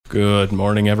Good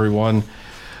morning, everyone.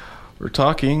 We're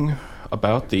taking up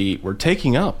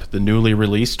the newly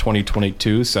released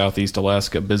 2022 Southeast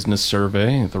Alaska Business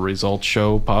Survey. The results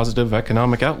show positive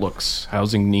economic outlooks,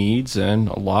 housing needs, and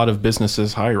a lot of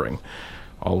businesses hiring,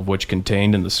 all of which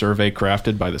contained in the survey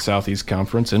crafted by the Southeast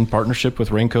Conference in partnership with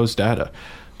Rainco's Data.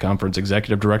 Conference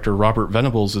Executive Director Robert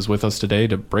Venables is with us today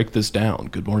to break this down.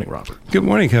 Good morning, Robert. Good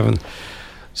morning, Kevin.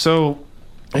 So,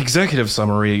 executive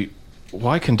summary,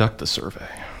 why conduct the survey?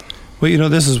 Well,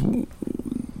 this is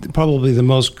probably the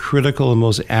most critical and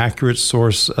most accurate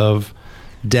source of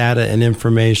data and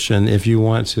information if you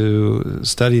want to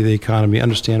study the economy,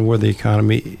 understand where the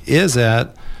economy is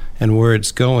at and where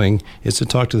it's going, is to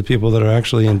talk to the people that are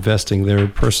actually investing their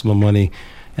personal money.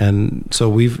 And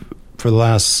so for the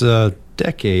last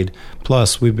decade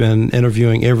plus, we've been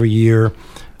interviewing every year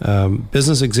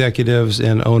business executives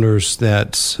and owners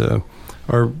that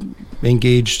are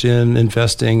engaged in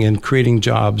investing and creating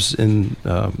jobs in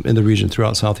the region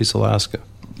throughout Southeast Alaska.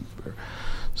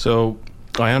 So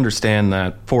I understand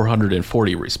that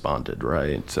 440 responded,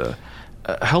 right?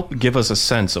 Help give us a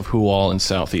sense of who all in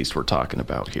Southeast we're talking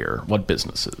about here. What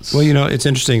businesses? Well, it's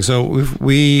interesting. So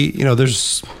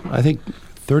there's, I think,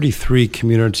 33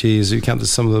 communities. You count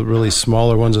some of the really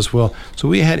smaller ones as well. So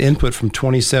we had input from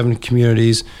 27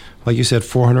 communities, like you said,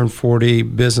 440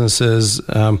 businesses,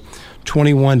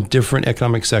 21 different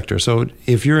economic sectors. So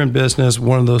if you're in business,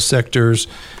 one of those sectors,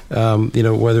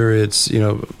 whether it's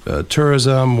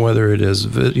tourism, whether it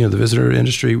is the visitor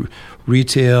industry,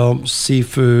 retail,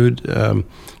 seafood,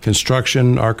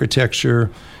 construction,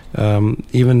 architecture,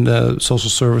 even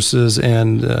social services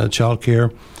and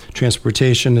childcare,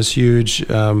 transportation is huge.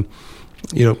 So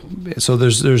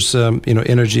there's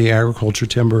energy, agriculture,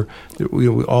 timber,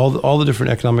 all the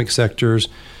different economic sectors.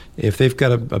 If they've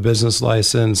got a business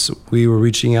license, we were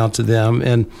reaching out to them.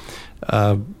 And,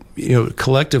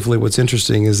 collectively, what's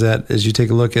interesting is that as you take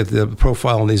a look at the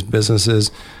profile in these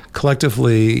businesses,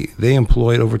 collectively, they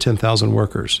employed over 10,000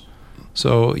 workers.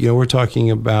 So, we're talking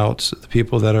about the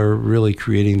people that are really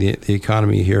creating the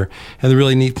economy here. And the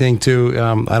really neat thing, too,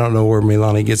 I don't know where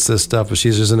Milani gets this stuff, but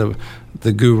she's just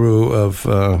the guru of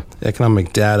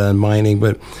economic data and mining.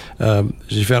 But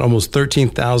she found almost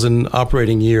 13,000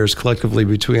 operating years collectively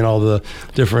between all the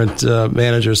different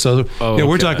managers. So,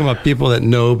 we're talking about people that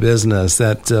know business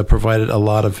that provided a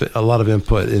lot of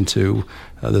input into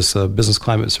this business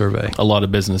climate survey. A lot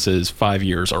of businesses 5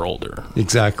 years or older.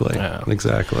 Exactly. Yeah.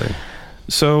 Exactly.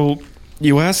 So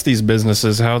you asked these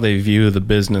businesses how they view the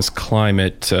business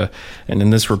climate, and in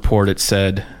this report it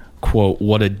said, quote,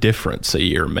 "What a difference a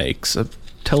year makes."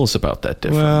 Tell us about that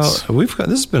difference. Well, this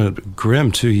has been a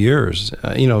grim 2 years,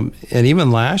 and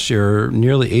even last year,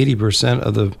 nearly 80%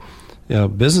 of the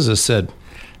businesses said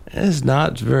it's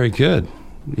not very good.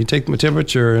 You take my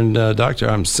temperature and doctor,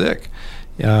 I'm sick.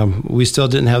 We still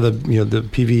didn't have the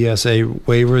PVSA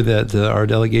waiver that our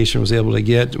delegation was able to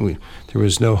get. There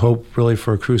was no hope really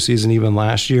for a cruise season even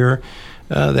last year.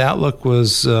 The outlook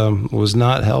was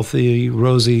not healthy,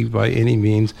 rosy by any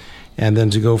means. And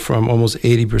then to go from almost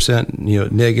 80%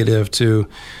 negative to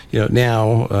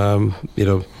now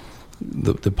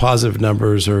the positive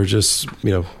numbers are just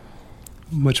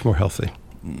much more healthy.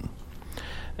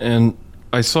 And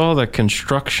I saw that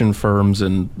construction firms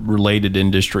and related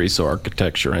industries, so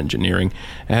architecture, engineering,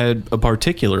 had a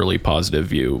particularly positive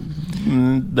view.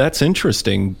 That's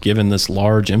interesting, given this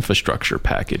large infrastructure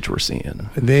package we're seeing.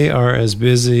 They are as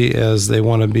busy as they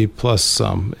want to be, plus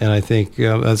some. And I think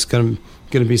that's going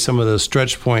to be some of the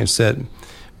stretch points that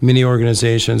many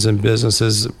organizations and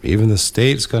businesses, even the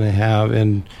state's going to have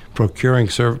in procuring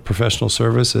professional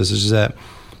services, is that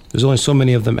there's only so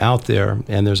many of them out there,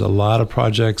 and there's a lot of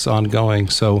projects ongoing.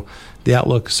 So the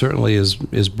outlook certainly is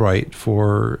bright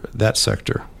for that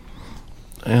sector.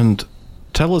 And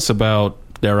tell us about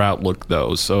their outlook,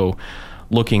 though. So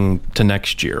looking to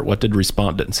next year, what did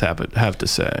respondents have to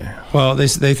say? Well, they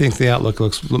think the outlook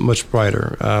looks much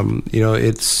brighter.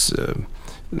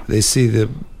 They see the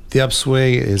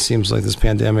upswing. It seems like this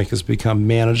pandemic has become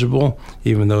manageable,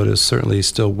 even though it is certainly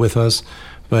still with us.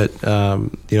 But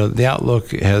the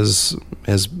outlook has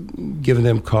given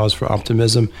them cause for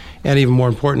optimism, and even more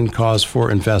important, cause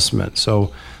for investment.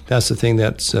 So that's the thing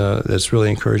that's really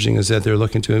encouraging, is that they're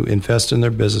looking to invest in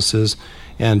their businesses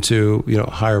and to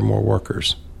hire more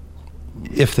workers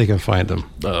if they can find them.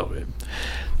 Oh,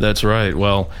 that's right.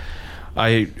 Well,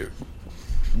 I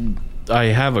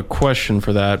have a question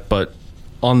for that, but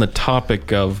on the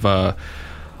topic of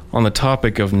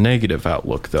negative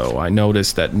outlook, though, I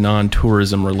noticed that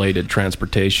non-tourism related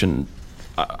transportation,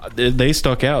 they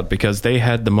stuck out because they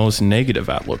had the most negative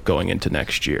outlook going into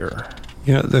next year.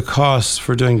 The cost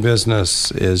for doing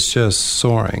business is just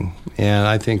soaring. And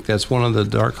I think that's one of the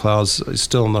dark clouds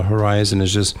still on the horizon,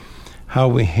 is just how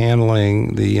are we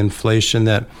handling the inflation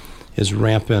that is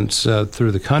rampant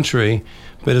through the country,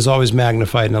 but is always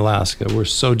magnified in Alaska. We're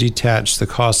so detached. The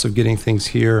costs of getting things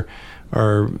here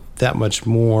are that much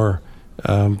more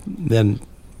than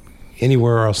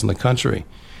anywhere else in the country.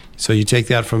 So you take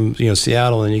that from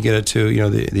Seattle and you get it to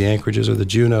the Anchorages or the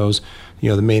Juneaus,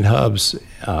 the main hubs.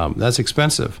 That's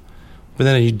expensive, but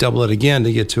then you double it again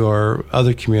to get to our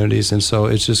other communities, and so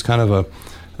it's just kind of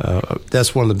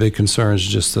that's one of the big concerns,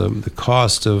 just the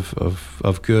cost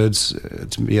of goods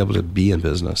to be able to be in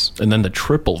business. And then to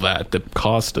triple that, the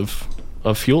cost of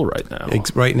fuel right now.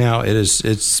 Right now,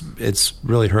 it's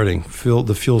really hurting.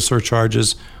 The fuel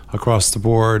surcharges across the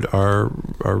board are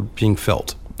being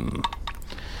felt.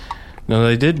 Now,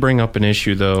 they did bring up an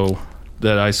issue, though,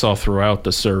 that I saw throughout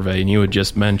the survey, and you had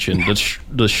just mentioned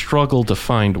the struggle to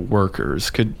find workers.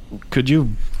 Could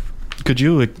you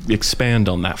expand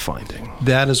on that finding?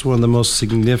 That is one of the most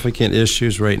significant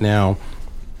issues right now,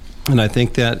 and I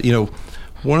think that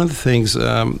one of the things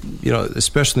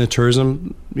especially in the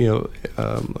tourism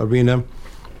arena,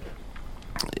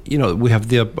 we have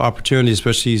the opportunity,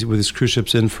 especially with these cruise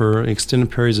ships in for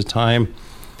extended periods of time.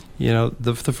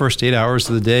 The first 8 hours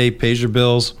of the day pays your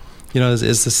bills.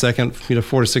 Is the second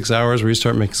 4 to 6 hours where you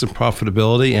start making some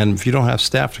profitability. And if you don't have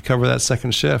staff to cover that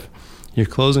second shift, you're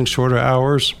closing shorter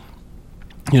hours.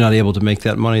 You're not able to make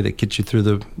that money that gets you through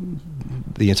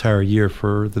the entire year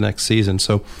for the next season.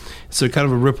 So it's a kind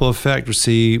of a ripple effect. We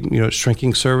see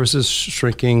shrinking services,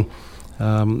 shrinking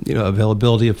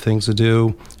availability of things to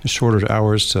do, shorter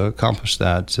hours to accomplish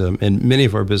that. In many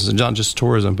of our businesses, not just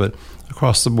tourism, but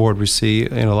across the board, we see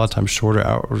a lot of times shorter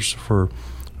hours for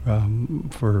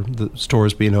the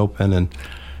stores being open, and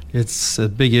it's a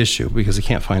big issue because they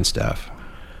can't find staff.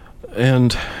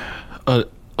 And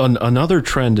another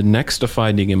trend next to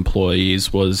finding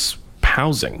employees was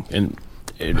housing, and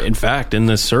in fact, in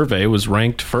this survey, it was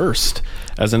ranked first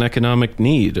as an economic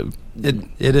need.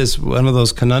 It is one of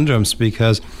those conundrums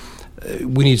because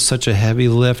we need such a heavy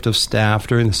lift of staff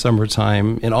during the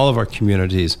summertime in all of our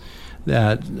communities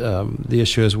that the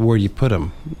issue is, where do you put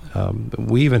them?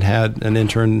 We even had an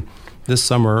intern this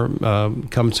summer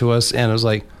come to us, and it was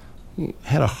like,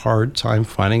 had a hard time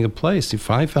finding a place. He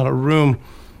finally found a room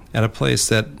at a place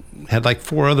that had like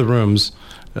 4 other rooms,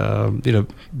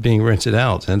 being rented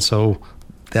out. And so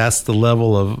that's the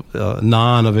level of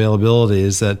non-availability,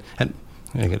 is that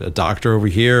I get a doctor over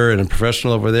here and a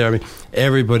professional over there. I mean,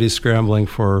 everybody's scrambling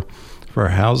for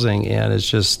housing, and it's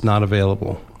just not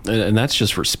available. And that's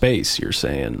just for space, you're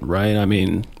saying, right? I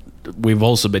mean, we've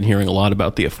also been hearing a lot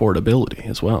about the affordability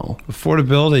as well.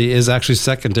 Affordability is actually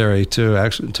secondary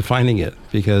to finding it,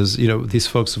 because these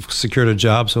folks have secured a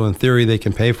job, so in theory they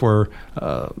can pay for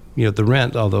the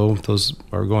rent, although those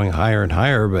are going higher and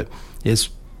higher. But it's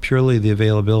purely the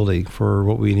availability for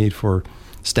what we need for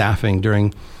staffing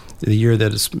during the year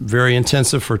that is very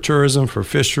intensive for tourism, for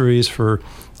fisheries, for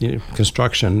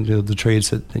construction, the trades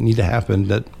that need to happen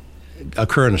that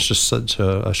occur in just such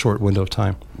a short window of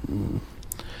time.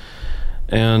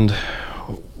 And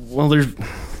well,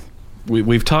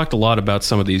 we've talked a lot about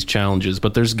some of these challenges,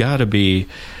 but there's got to be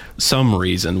some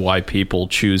reason why people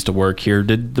choose to work here.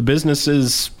 Did the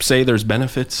businesses say there's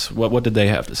benefits? What did they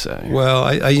have to say? Well,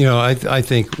 I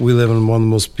think we live in one of the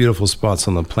most beautiful spots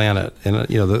on the planet, and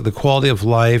the quality of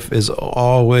life is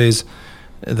always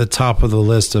at the top of the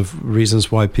list of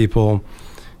reasons why people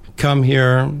come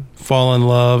here, fall in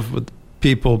love with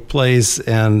people, place,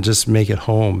 and just make it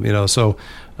home. So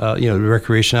the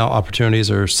recreational opportunities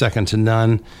are second to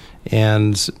none,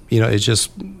 and it's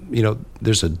just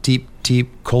there's a deep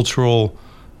cultural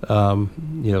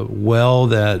well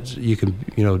that you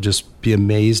can just be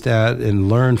amazed at and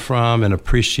learn from and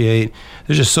appreciate.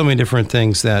 There's just so many different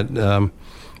things that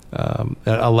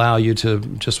allow you to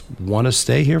just want to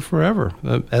stay here forever,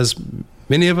 as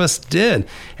many of us did.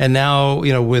 And now,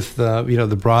 with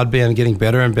the broadband getting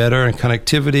better and better and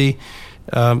connectivity,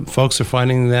 folks are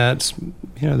finding that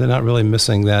they're not really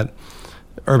missing that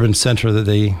urban center that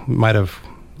they might have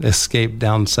escaped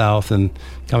down south, and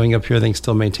coming up here, they can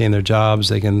still maintain their jobs.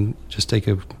 They can just take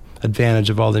advantage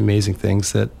of all the amazing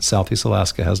things that Southeast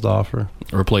Alaska has to offer.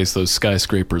 Replace those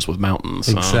skyscrapers with mountains.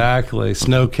 Exactly.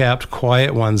 Snow-capped,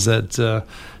 quiet ones that,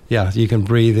 you can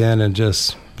breathe in and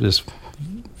just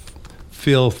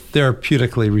feel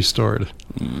therapeutically restored.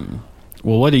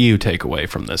 Well, what do you take away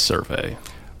from this survey?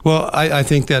 Well, I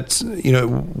think that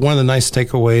one of the nice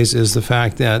takeaways is the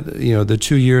fact that the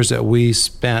 2 years that we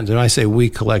spent, and I say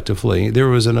we collectively, there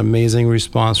was an amazing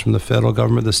response from the federal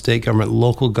government, the state government,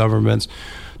 local governments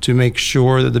to make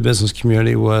sure that the business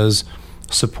community was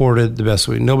supported the best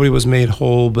way. Nobody was made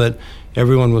whole, but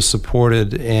everyone was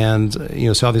supported. And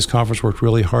Southeast Conference worked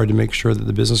really hard to make sure that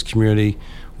the business community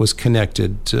was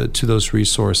connected to those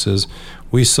resources.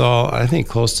 We saw, I think,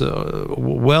 close to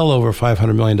well over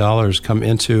 $500 million come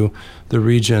into the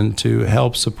region to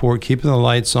help support keeping the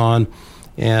lights on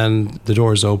and the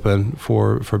doors open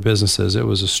for businesses. It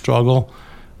was a struggle,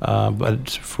 but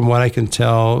from what I can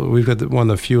tell, we've got one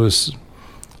of the fewest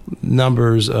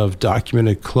numbers of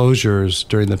documented closures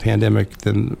during the pandemic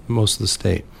than most of the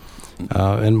state,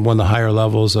 and one of the higher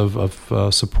levels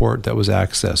of support that was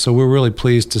accessed. So we're really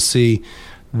pleased to see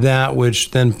that,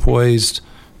 which then poised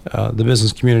the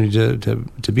business community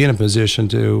to be in a position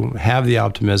to have the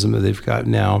optimism that they've got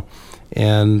now.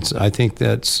 And I think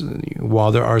that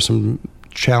while there are some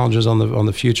challenges on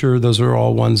the future, those are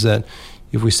all ones that,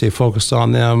 if we stay focused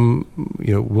on them,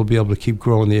 we'll be able to keep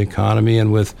growing the economy.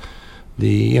 And with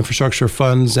the infrastructure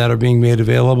funds that are being made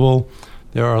available,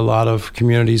 there are a lot of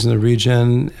communities in the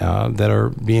region that are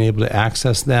being able to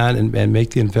access that and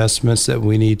make the investments that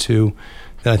we need to,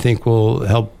 that I think will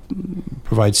help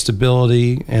provide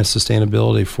stability and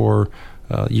sustainability for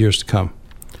years to come.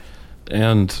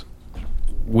 And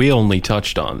we only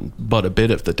touched on but a bit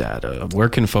of the data. Where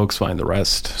can folks find the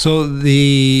rest? So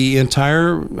the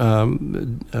entire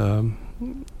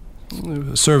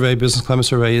survey, Business Climate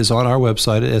Survey, is on our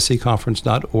website at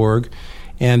seconference.org.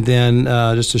 And then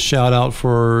just a shout out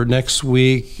for next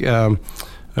week,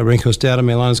 Raincoast Data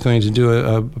Milan is going to do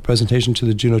a presentation to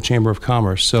the Juneau Chamber of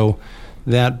Commerce. So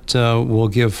that will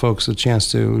give folks a chance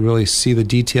to really see the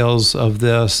details of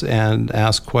this and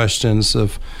ask questions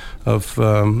of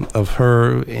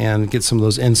her and get some of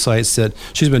those insights that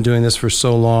she's been doing this for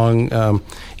so long.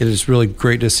 It is really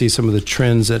great to see some of the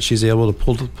trends that she's able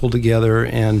to pull together,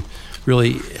 and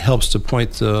really helps to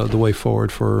point the way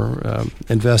forward for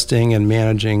investing and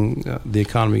managing the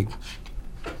economy.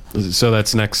 So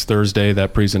that's next Thursday,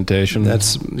 that presentation?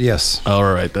 Yes. All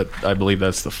right. I believe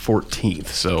that's the 14th,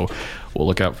 so we'll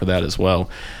look out for that as well.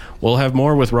 We'll have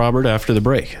more with Robert after the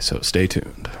break, so stay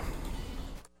tuned.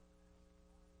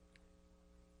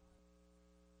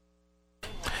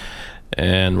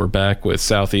 And we're back with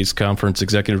Southeast Conference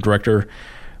Executive Director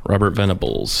Robert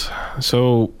Venables.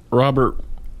 So, Robert,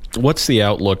 what's the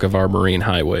outlook of our marine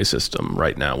highway system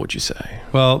right now, would you say?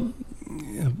 Well,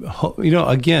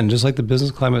 again, just like the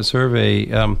Business Climate Survey,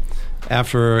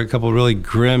 after a couple of really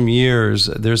grim years,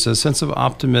 there's a sense of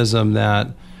optimism that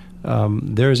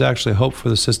there is actually hope for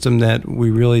the system that we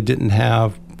really didn't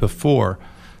have before.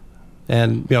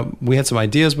 And we had some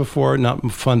ideas before,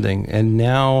 not funding, and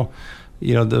now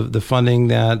the funding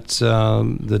that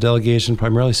the delegation,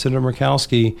 primarily Senator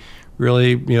Murkowski,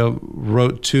 really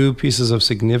wrote two pieces of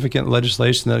significant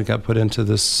legislation that got put into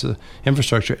this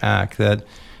Infrastructure Act that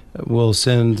will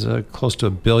send close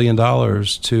to $1 billion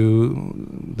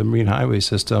to the marine highway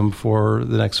system for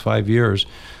the next 5 years.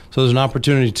 So there's an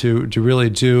opportunity to really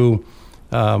do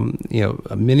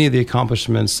many of the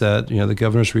accomplishments that the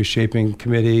Governor's Reshaping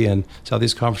Committee and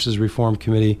Southeast Conference's Reform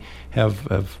Committee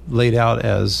have laid out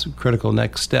as critical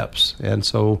next steps. And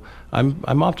so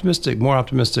I'm optimistic, more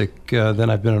optimistic than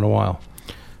I've been in a while.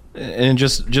 And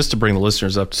just to bring the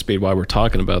listeners up to speed while we're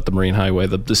talking about the Marine Highway,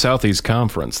 the Southeast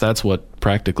Conference, that's what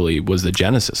practically was the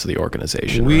genesis of the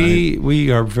organization, right?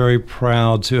 We are very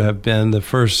proud to have been the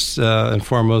first and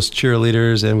foremost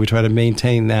cheerleaders, and we try to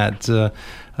maintain that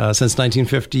since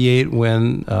 1958,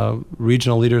 when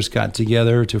regional leaders got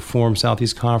together to form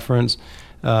Southeast Conference.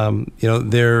 The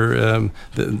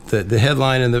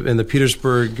headline in the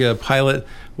Petersburg pilot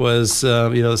was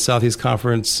Southeast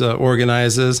Conference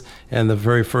organizes, and the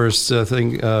very first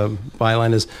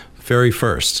byline is very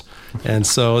first, and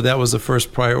so that was the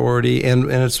first priority. And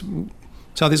it's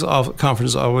Southeast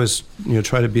Conference always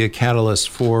try to be a catalyst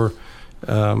for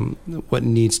what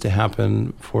needs to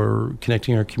happen for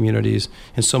connecting our communities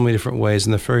in so many different ways.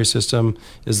 And the ferry system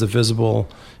is the visible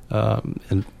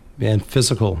and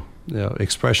physical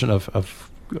expression of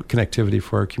connectivity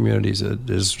for our communities. It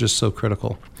is just so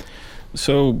critical.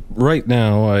 So right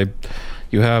now,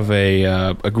 you have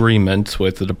a agreement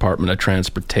with the Department of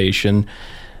Transportation,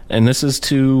 and this is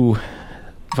to,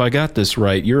 if I got this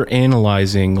right, you're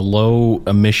analyzing low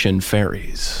emission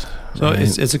ferries. So right?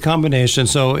 It's a combination.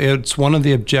 So it's one of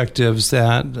the objectives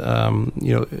that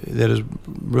that is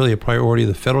really a priority of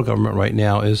the federal government right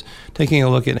now, is taking a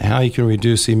look at how you can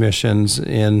reduce emissions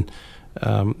in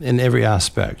every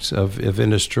aspect of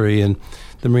industry, and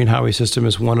the marine highway system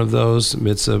is one of those.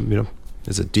 It's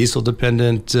a diesel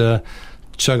dependent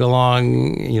chug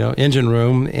along engine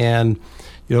room, and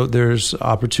there's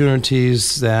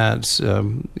opportunities that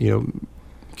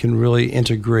can really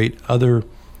integrate other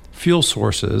fuel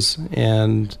sources.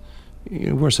 And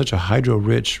we're such a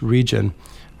hydro-rich region.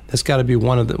 That's got to be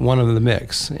one of the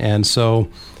mix. And so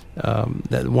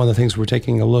that one of the things we're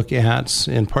taking a look at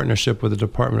in partnership with the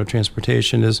Department of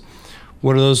Transportation is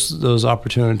what are those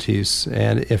opportunities,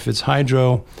 and if it's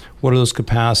hydro, what are those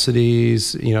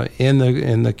capacities in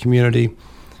the community?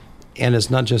 And it's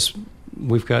not just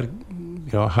we've got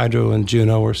hydro in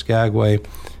Juneau or Skagway.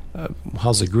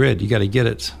 How's the grid? You got to get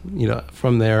it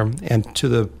from there and to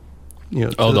the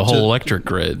the whole electric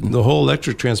grid, the whole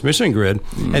electric transmission grid,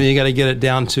 and then you got to get it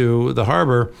down to the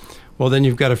harbor. Well, then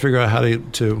you've got to figure out how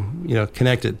to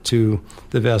connect it to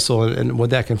the vessel and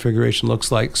what that configuration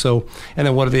looks like. So, and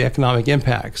then what are the economic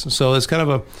impacts? So it's kind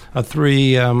of a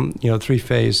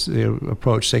three-phase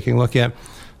approach, taking a look at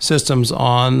systems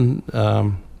on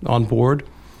board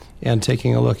and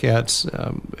taking a look at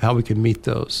how we can meet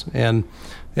those. And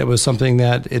it was something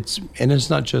that it's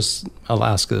not just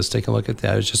Alaska that's taking a look at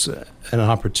that. It's just an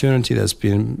opportunity that's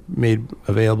being made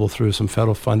available through some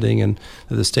federal funding and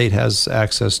that the state has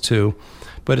access to.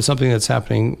 But it's something that's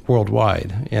happening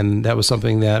worldwide. And that was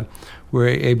something that we're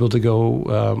able to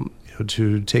go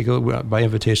to take a look by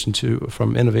invitation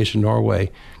from Innovation Norway,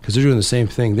 because they're doing the same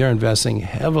thing. They're investing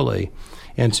heavily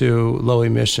into low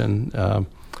emission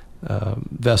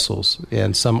vessels,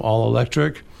 and some all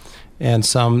electric, and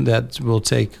some that will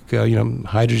take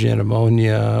hydrogen,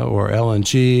 ammonia, or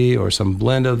LNG, or some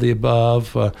blend of the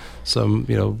above. Some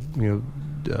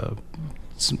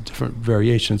different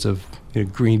variations of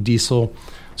green diesel.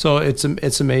 So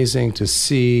it's amazing to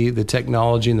see the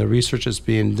technology and the research that's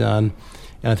being done,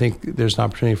 and I think there's an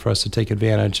opportunity for us to take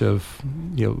advantage of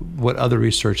what other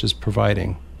research is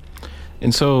providing.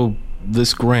 And so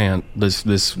this grant,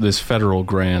 this federal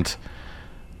grant,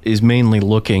 is mainly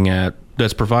looking at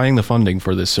that's providing the funding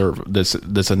for this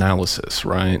analysis,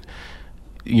 right?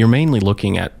 You're mainly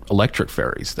looking at electric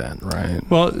ferries then, right?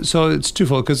 Well, so it's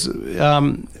twofold, because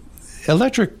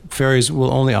electric ferries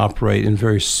will only operate in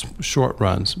very short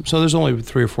runs. So there's only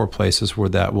 3 or 4 places where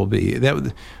that will be.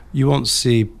 You won't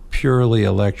see purely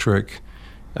electric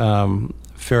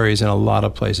ferries in a lot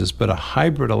of places, but a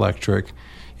hybrid electric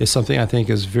is something I think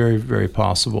is very, very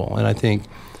possible. And I think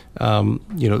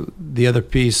the other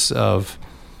piece of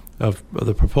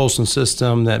the propulsion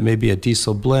system that may be a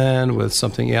diesel blend with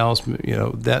something else,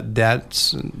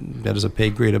 that is a pay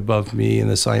grade above me in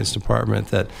the science department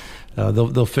that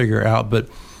they'll figure out. But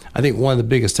I think one of the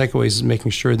biggest takeaways is making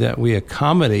sure that we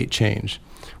accommodate change.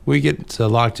 We get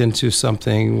locked into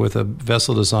something with a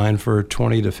vessel design for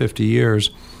 20 to 50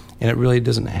 years, and it really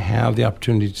doesn't have the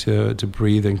opportunity to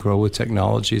breathe and grow with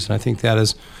technologies. And I think that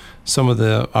is some of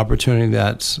the opportunity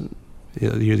that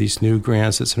these new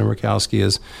grants that Senator Murkowski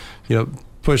has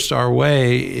pushed our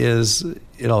way is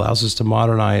it allows us to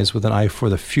modernize with an eye for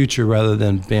the future rather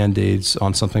than Band-Aids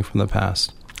on something from the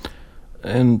past.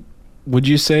 And would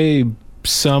you say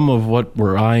some of what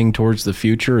we're eyeing towards the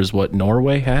future is what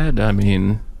Norway had? I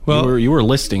mean, you were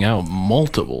listing out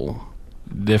multiple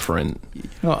different.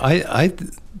 I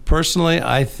personally,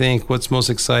 I think what's most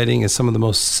exciting is some of the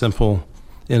most simple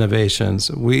innovations.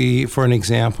 For an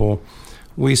example,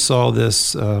 we saw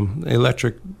this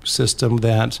electric system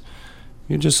that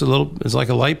it's like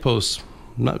a light post,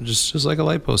 not just like a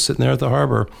light post sitting there at the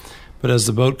harbor. But as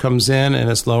the boat comes in and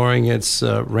it's lowering its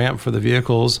ramp for the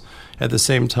vehicles, at the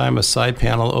same time a side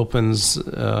panel opens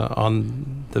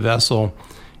on the vessel,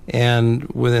 and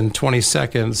within 20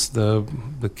 seconds the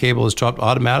cable is dropped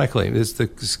automatically. It's the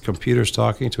computers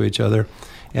talking to each other,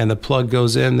 and the plug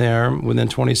goes in there. Within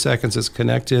 20 seconds it's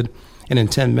connected, and in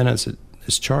 10 minutes it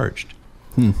is charged.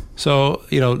 So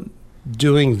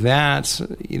doing that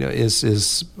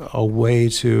is a way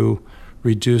to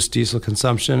reduce diesel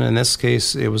consumption. In this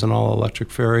case, it was an all-electric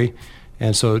ferry,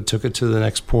 and so it took it to the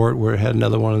next port where it had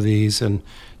another one of these, and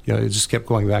it just kept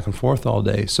going back and forth all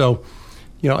day. So,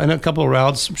 in a couple of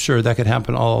routes, sure, that could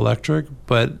happen all electric,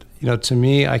 but to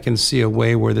me, I can see a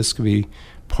way where this could be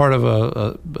part of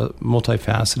a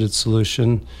multifaceted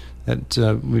solution that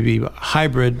would be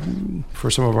hybrid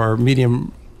for some of our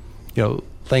medium,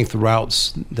 length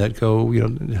routes that go,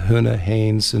 Hoonah,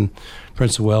 Haines, and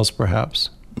Prince of Wales, perhaps.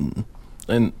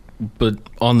 But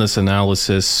on this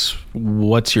analysis,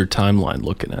 what's your timeline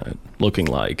looking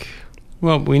like?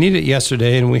 Well, we need it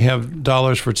yesterday, and we have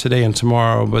dollars for today and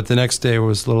tomorrow, but the next day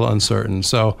was a little uncertain.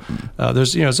 So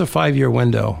there's it's a 5-year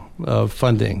window of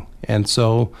funding, and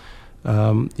so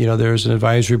there's an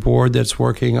advisory board that's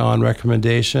working on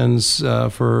recommendations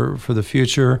for the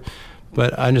future.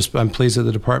 But I'm pleased that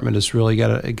the department has really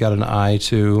got an eye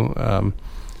to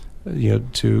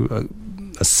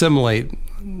assimilate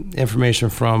information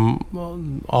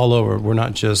from all over. We're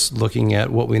not just looking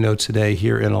at what we know today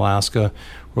here in Alaska.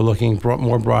 We're looking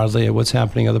more broadly at what's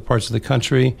happening in other parts of the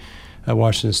country.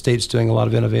 Washington State's doing a lot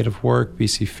of innovative work.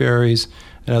 BC Ferries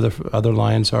and other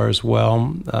lines are as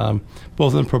well,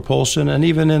 both in propulsion and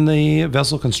even in the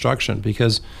vessel construction,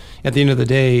 because at the end of the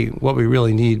day, what we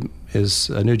really need is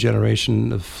a new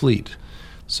generation of fleet.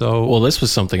 So, well, this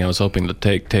was something I was hoping to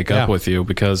take up with you,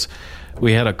 because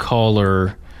we had a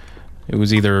caller. It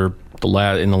was either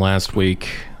in the last week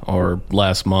or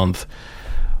last month,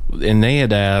 and they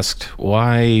had asked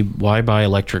why buy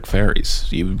electric ferries?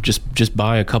 You just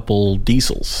buy a couple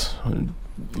diesels.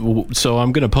 So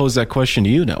I'm going to pose that question to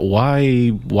you now.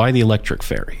 Why the electric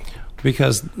ferry?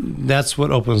 Because that's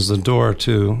what opens the door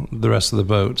to the rest of the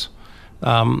boat.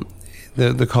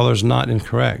 The caller's not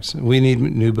incorrect. We need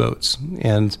new boats,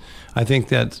 and I think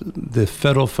that the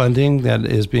federal funding that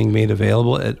is being made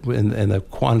available and the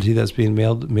quantity that's being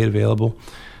made available,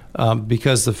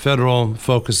 because the federal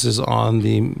focuses on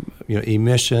the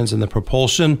emissions and the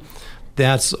propulsion,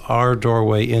 that's our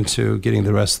doorway into getting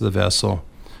the rest of the vessel.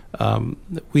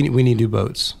 We need new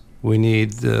boats. We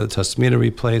need the Tustamina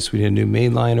replaced. We need a new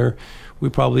mainliner. We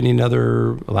probably need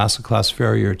another Alaska-class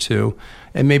ferry or two.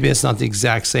 And maybe it's not the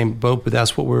exact same boat, but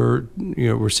that's what we're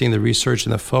seeing the research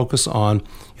and the focus on,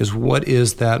 is what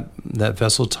is that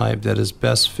vessel type that is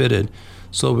best fitted,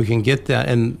 so we can get that.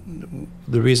 And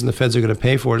the reason the feds are going to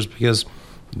pay for it is because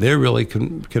they're really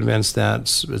convinced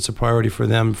that it's a priority for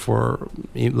them for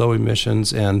low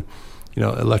emissions and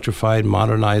electrified,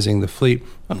 modernizing the fleet.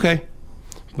 Okay,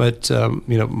 but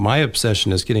my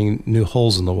obsession is getting new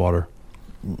holes in the water.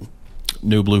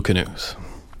 New blue canoes.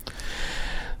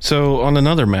 So on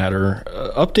another matter,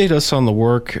 update us on the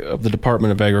work of the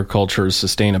Department of Agriculture's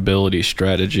sustainability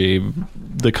strategy.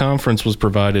 The conference was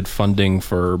provided funding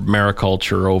for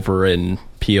mariculture over in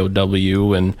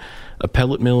POW and a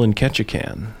pellet mill in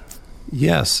Ketchikan.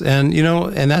 Yes, and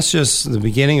and that's just the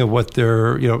beginning of what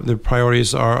their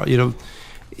priorities are.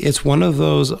 It's one of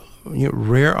those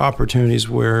rare opportunities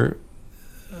where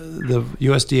the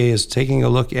USDA is taking a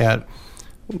look at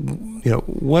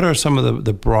what are some of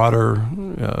the broader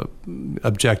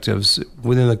objectives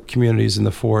within the communities in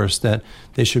the forest that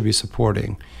they should be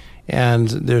supporting. And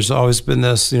there's always been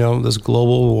this this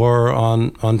global war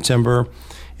on timber,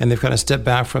 and they've kind of stepped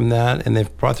back from that, and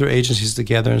they've brought their agencies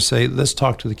together and say, let's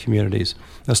talk to the communities,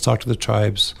 let's talk to the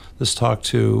tribes, let's talk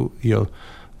to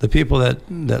the people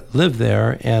that live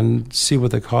there and see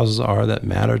what the causes are that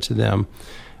matter to them.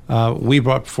 We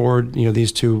brought forward,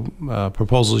 these two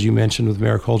proposals you mentioned with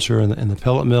mariculture and the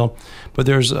pellet mill, but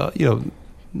there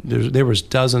was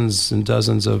dozens and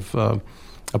dozens of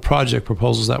project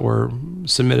proposals that were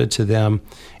submitted to them,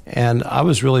 and I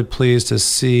was really pleased to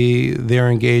see their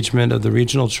engagement of the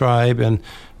regional tribe and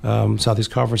Southeast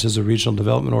Conference is a regional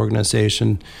development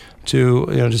organization to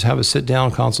just have a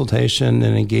sit-down consultation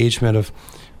and engagement of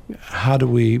how do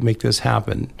we make this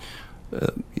happen.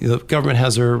 The government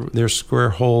has their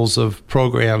square holes of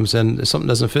programs, and if something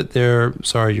doesn't fit there,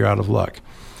 sorry, you're out of luck.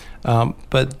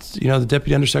 But the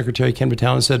Deputy Undersecretary came to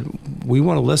town and said, we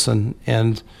want to listen,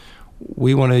 and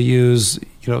we want to use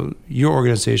your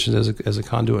organization as a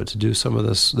conduit to do some of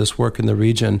this work in the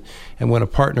region, and want to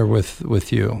partner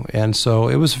with you. And so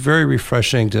it was very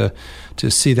refreshing to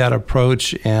see that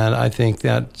approach, and I think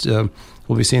that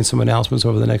we'll be seeing some announcements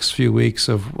over the next few weeks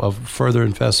of further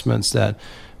investments that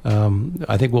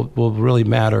I think will really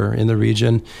matter in the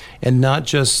region, and not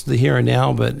just the here and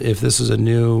now, but if this is a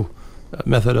new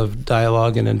method of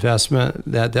dialogue and investment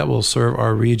that will serve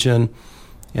our region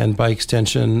and by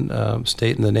extension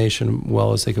state and the nation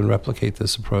well, as they can replicate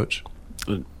this approach.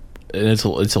 And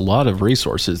it's a lot of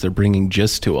resources they're bringing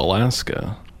just to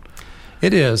Alaska.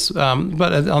 It is,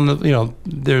 but on the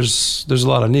there's a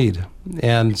lot of need,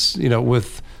 and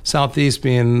with Southeast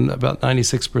being about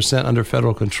 96% under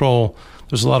federal control,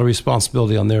 there's a lot of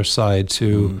responsibility on their side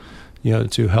to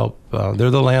to help. They're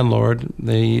the landlord.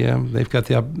 They've got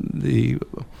the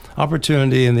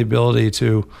opportunity and the ability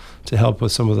to help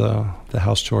with some of the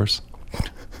house chores.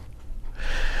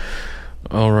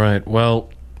 All right. Well,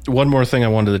 one more thing I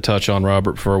wanted to touch on,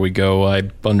 Robert, before we go. I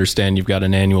understand you've got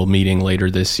an annual meeting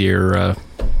later this year.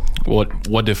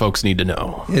 What do folks need to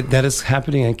know? That is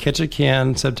happening in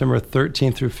Ketchikan, September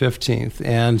 13th through 15th,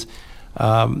 and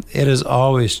it is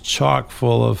always chock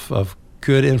full of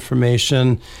good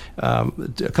information. A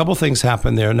couple things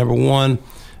happen there. Number one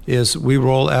is we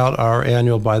roll out our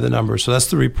annual by the numbers. So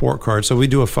that's the report card. So we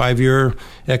do a 5-year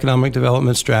economic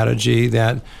development strategy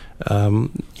that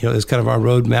is kind of our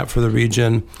roadmap for the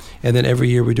region. And then every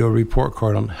year we do a report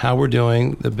card on how we're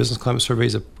doing. The business climate survey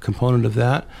is a component of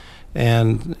that.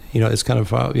 and it's kind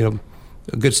of a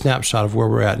good snapshot of where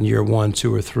we're at in year 1,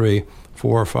 2, or 3,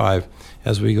 4, or 5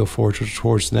 as we go forward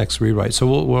towards the next rewrite. So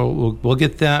we'll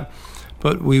get that,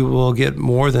 but we will get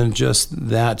more than just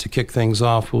that to kick things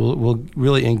off. We'll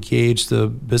really engage the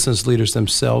business leaders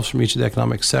themselves from each of the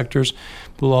economic sectors.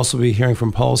 We'll also be hearing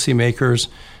from policymakers,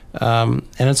 and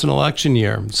it's an election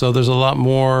year, so there's a lot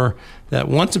more that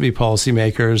want to be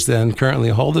policymakers than currently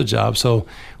hold a job. So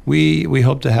we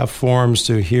hope to have forums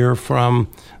to hear from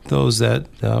those that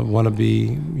want to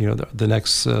be the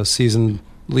next seasoned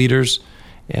leaders,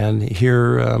 and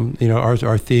here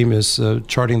our theme is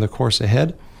charting the course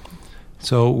ahead.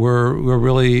 So we're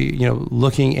really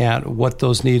looking at what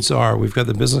those needs are. We've got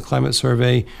the business climate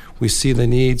survey. We see the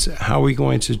needs. How are we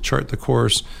going to chart the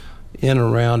course in,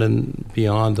 around, and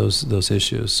beyond those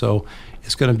issues? So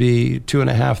it's going to be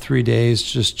 2.5, 3 days,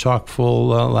 just chock full.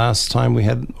 Last time we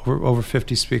had over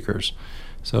 50 speakers.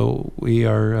 So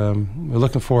we're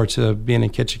looking forward to being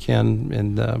in Ketchikan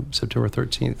in September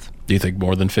 13th. Do you think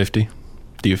more than 50?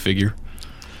 Do you figure?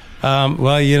 Well,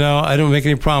 I don't make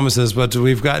any promises, but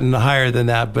we've gotten higher than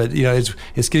that. But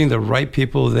it's getting the right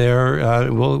people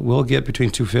there. We'll get between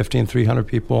 250 and 300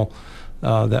 people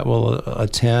that will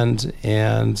attend,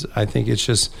 and I think it's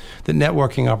just the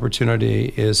networking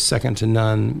opportunity is second to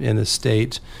none in the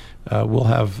state. We'll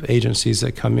have agencies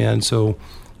that come in, so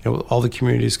all the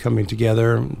communities coming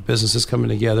together, businesses coming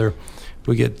together.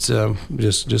 We get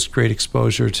just great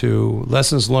exposure to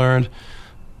lessons learned,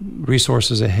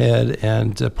 resources ahead,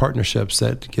 and partnerships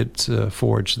that get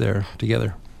forged there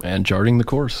together. And charting the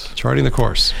course. Charting the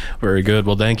course. Very good.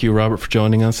 Well, thank you, Robert, for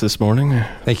joining us this morning.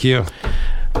 Thank you.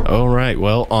 All right.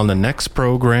 Well, on the next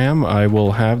program, I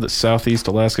will have the Southeast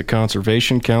Alaska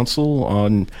Conservation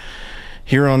Council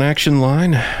here on Action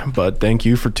Line. But thank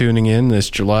you for tuning in this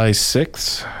July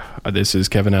 6th. This is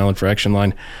Kevin Allen for Action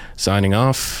Line signing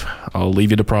off. I'll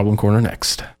leave you to Problem Corner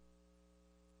next.